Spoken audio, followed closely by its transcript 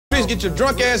get your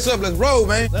drunk ass up. Let's roll,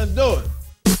 man. Let's do it.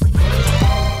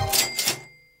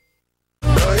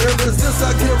 Ever since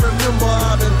I can remember,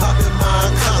 I've been popping my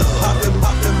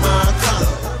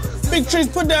collar. Big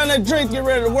Triece, put down that drink, get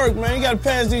ready to work, man. You gotta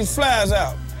pass these flies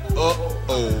out.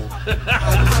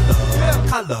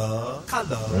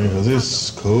 Color. Man,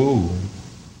 this is cool.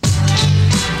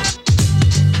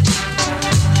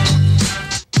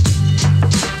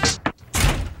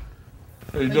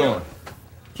 How you doing?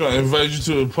 Trying to invite you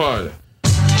to a party.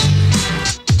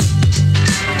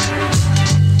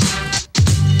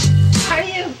 How are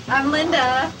you? I'm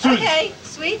Linda. Triece. Okay,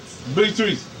 sweets? Big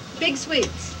Triece. Big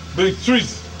sweets. Big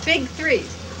Triece. Big threes.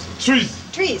 Triece.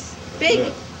 Trees. Big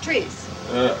Yeah. trees.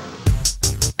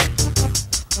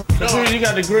 You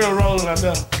got the grill rolling out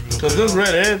there. Cause this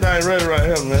ready, everything ready right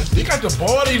here, man. You got to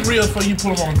boil these reels before you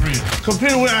put them on grill.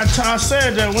 Computer, I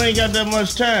said that we ain't got that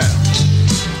much time.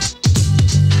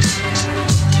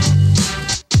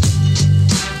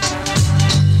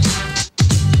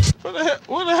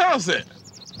 Where the house at?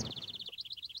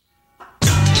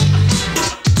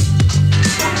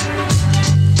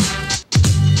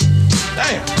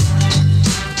 Damn.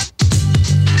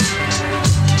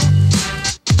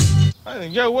 I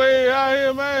didn't get way out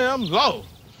here, man. I'm lost.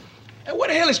 Hey, where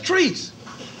the hell is Triece?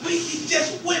 We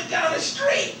just went down the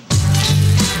street.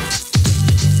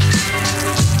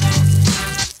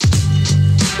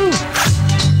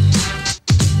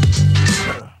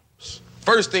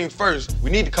 First things first,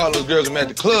 we need to call those girls who met at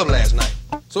the club last night.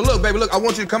 So look, baby, look, I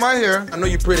want you to come out here. I know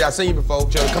you're pretty, I've seen you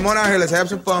before. So come on out here, let's have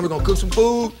some fun. We're gonna cook some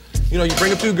food. You know, you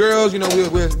bring a few girls, you know,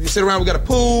 we'll sit around, we got a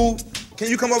pool. Can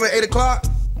you come over at 8 o'clock?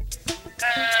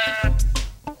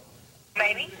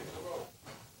 Maybe.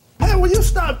 Hey, will you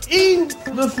stop eating?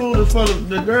 This food is for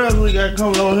the girls we got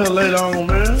coming on here later on,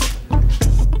 man.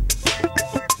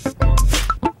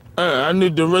 I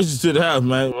need directions to the house,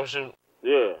 man.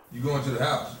 Yeah. You going to the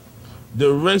house?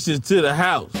 Directions to the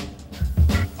house.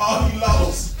 Oh, he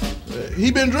lost. He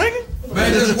been drinking?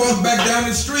 Man, just walk back down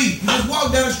the street. You just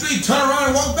walk down the street, turn around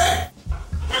and walk back.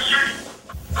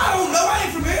 I don't know, I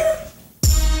ain't from here.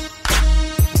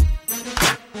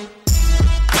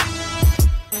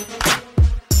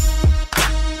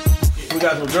 We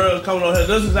got some girls coming on here.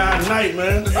 This is our night,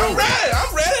 man. I'm ready.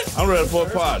 I'm ready for a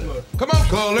party. Come on,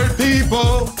 colored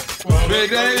people.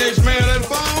 Big English man and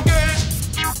funky.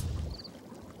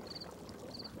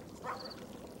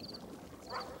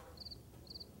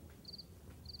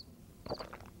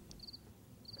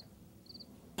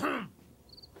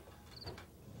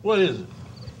 What is it?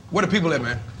 Where the people at,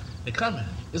 man? They coming.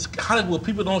 It's Hollywood.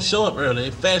 People don't show up early.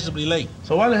 They fashionably late.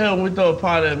 So why the hell when we throw a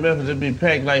party at Memphis, it be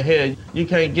packed like hell? You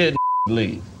can't get to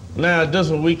leave. Now this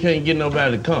one, we can't get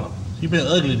nobody to come. You been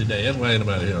ugly today. That's why ain't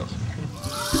nobody else.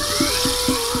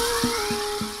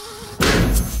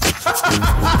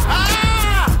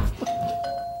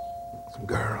 Some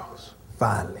girls,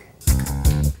 finally.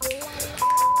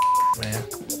 Man.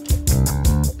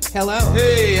 Hello.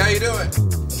 Hey, how you doing?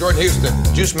 Jordan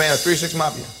Houston, Juice Man of 3-6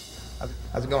 Mafia.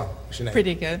 How's it going? What's your name?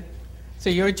 Pretty good.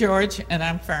 So you're George and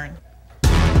I'm Fern.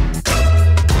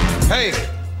 Hey.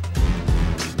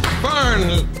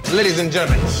 Fern, ladies and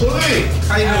gentlemen. Sweet.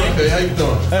 How you doing? Hey, how you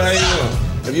doing? Hey,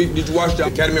 how you doing? Did you watch the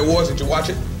Academy Awards? Did you watch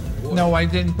it? No, I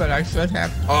didn't, but I should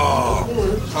have. Oh,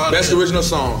 best original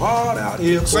song. Hard out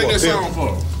here. Sing that song for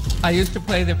us. I used to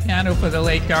play the piano for the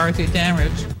late Dorothy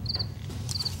Dandridge.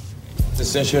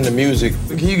 Since you're in the music,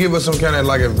 can you give us some kind of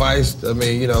like advice? I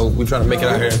mean, you know, we're trying to make it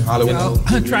out here in Hollywood.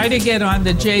 Well, try to get on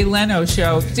the Jay Leno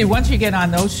show. See, once you get on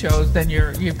those shows, then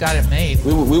you've got it made.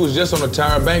 We was just on the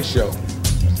Tyra Banks show.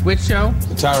 Which show?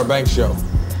 The Tyra Banks show.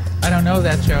 I don't know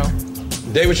that show.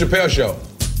 David Chappelle show.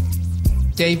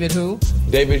 David who?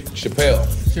 David Chappelle.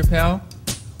 Chappelle?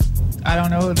 I don't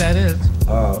know who that is.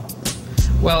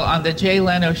 Well, on the Jay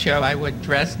Leno show, I would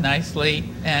dress nicely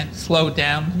and slow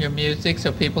down your music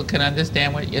so people can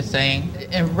understand what you're saying.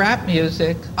 In rap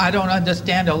music, I don't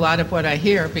understand a lot of what I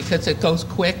hear because it goes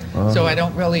quick, so I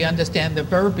don't really understand the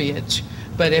verbiage.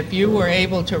 But if you were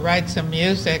able to write some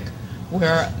music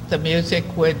where the music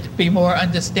would be more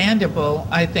understandable,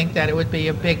 I think that it would be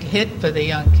a big hit for the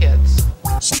young kids.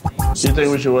 You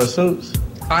think we should wear suits?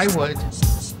 I would,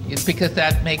 because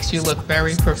that makes you look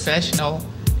very professional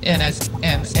in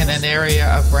an area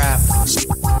of rap.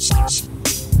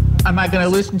 Am I going to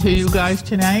listen to you guys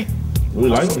tonight? We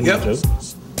like them, Yep. too.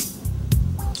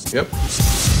 Yep.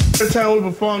 Every time we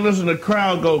perform this, the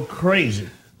crowd go crazy.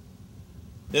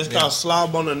 It's called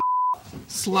slob on the.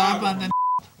 Slob on the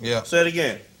Yeah. Say it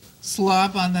again.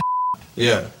 slob on the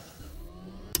Yeah.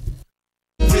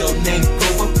 Real name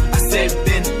Grover. I said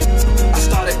Ben. I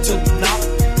started to knock.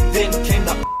 Then came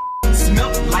the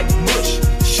smelled like mush.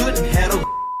 Shouldn't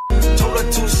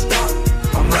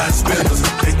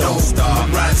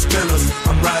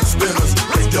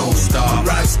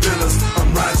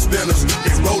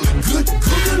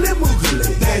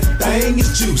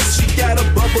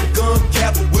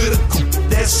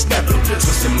and snap it. I'm just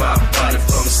twisting my body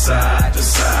from side to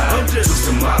side. I'm just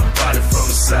twisting my body from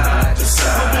side to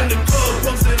side. I'm in the club,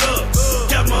 pumps it up,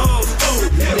 got my own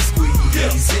food. Let me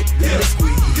squeeze it, let me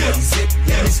squeeze it,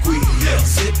 let me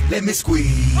squeeze it, let me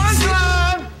squeeze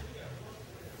it.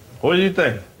 What do you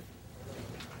think?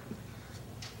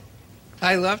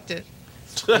 I loved it.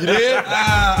 You did?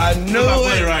 I knew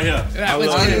it. Right here. That was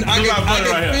good. I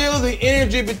can feel the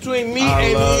energy between me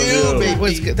and you,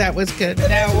 baby. That was good.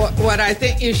 Now, what I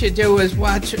think you should do is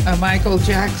watch a Michael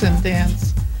Jackson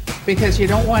dance, because you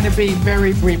don't want to be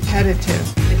very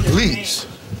repetitive. Please,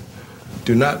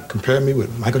 do not compare me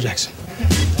with Michael Jackson.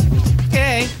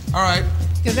 Okay. All right.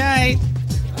 Good night.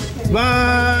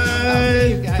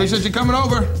 Bye. Appreciate you coming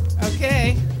over.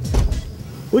 Okay.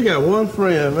 We got one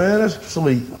friend, man. That's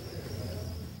sweet.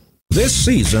 This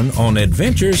season on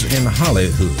Adventures in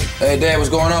HollyHood. Hey, Dad, what's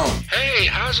going on? Hey,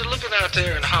 how's it looking out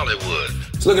there in Hollywood?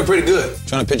 It's looking pretty good.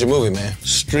 Trying to pitch a movie, man.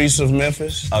 Streets of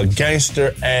Memphis, a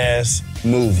gangster-ass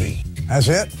movie. That's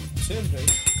it?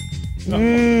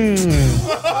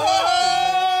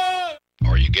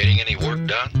 Are you getting any work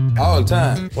done? All the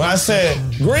time. When I said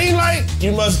green light,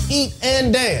 you must eat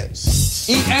and dance.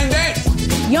 Eat and dance.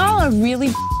 Y'all are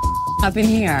really up in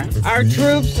here. Our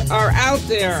troops are out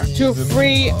there to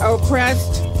free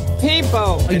oppressed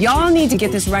people. Y'all need to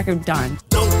get this record done.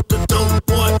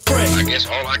 I guess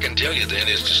all I can tell you then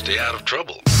is to stay out of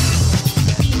trouble.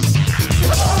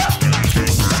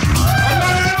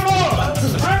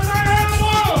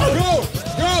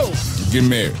 Go! Get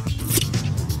married.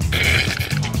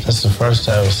 That's the first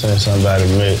time I've seen somebody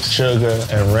mix sugar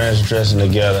and ranch dressing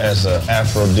together as an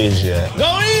aphrodisiac.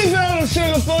 Go easy on them,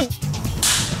 sugarfoot!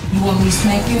 You want me to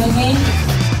smack you again?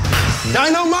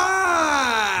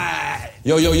 Dynamite!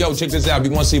 Yo, check this out. If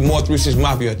you want to see more 3-6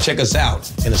 Mafia, check us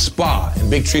out in a spa and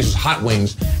Big Triece's Hot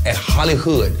Wings at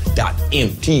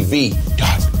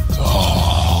HollyHood.mtv.com.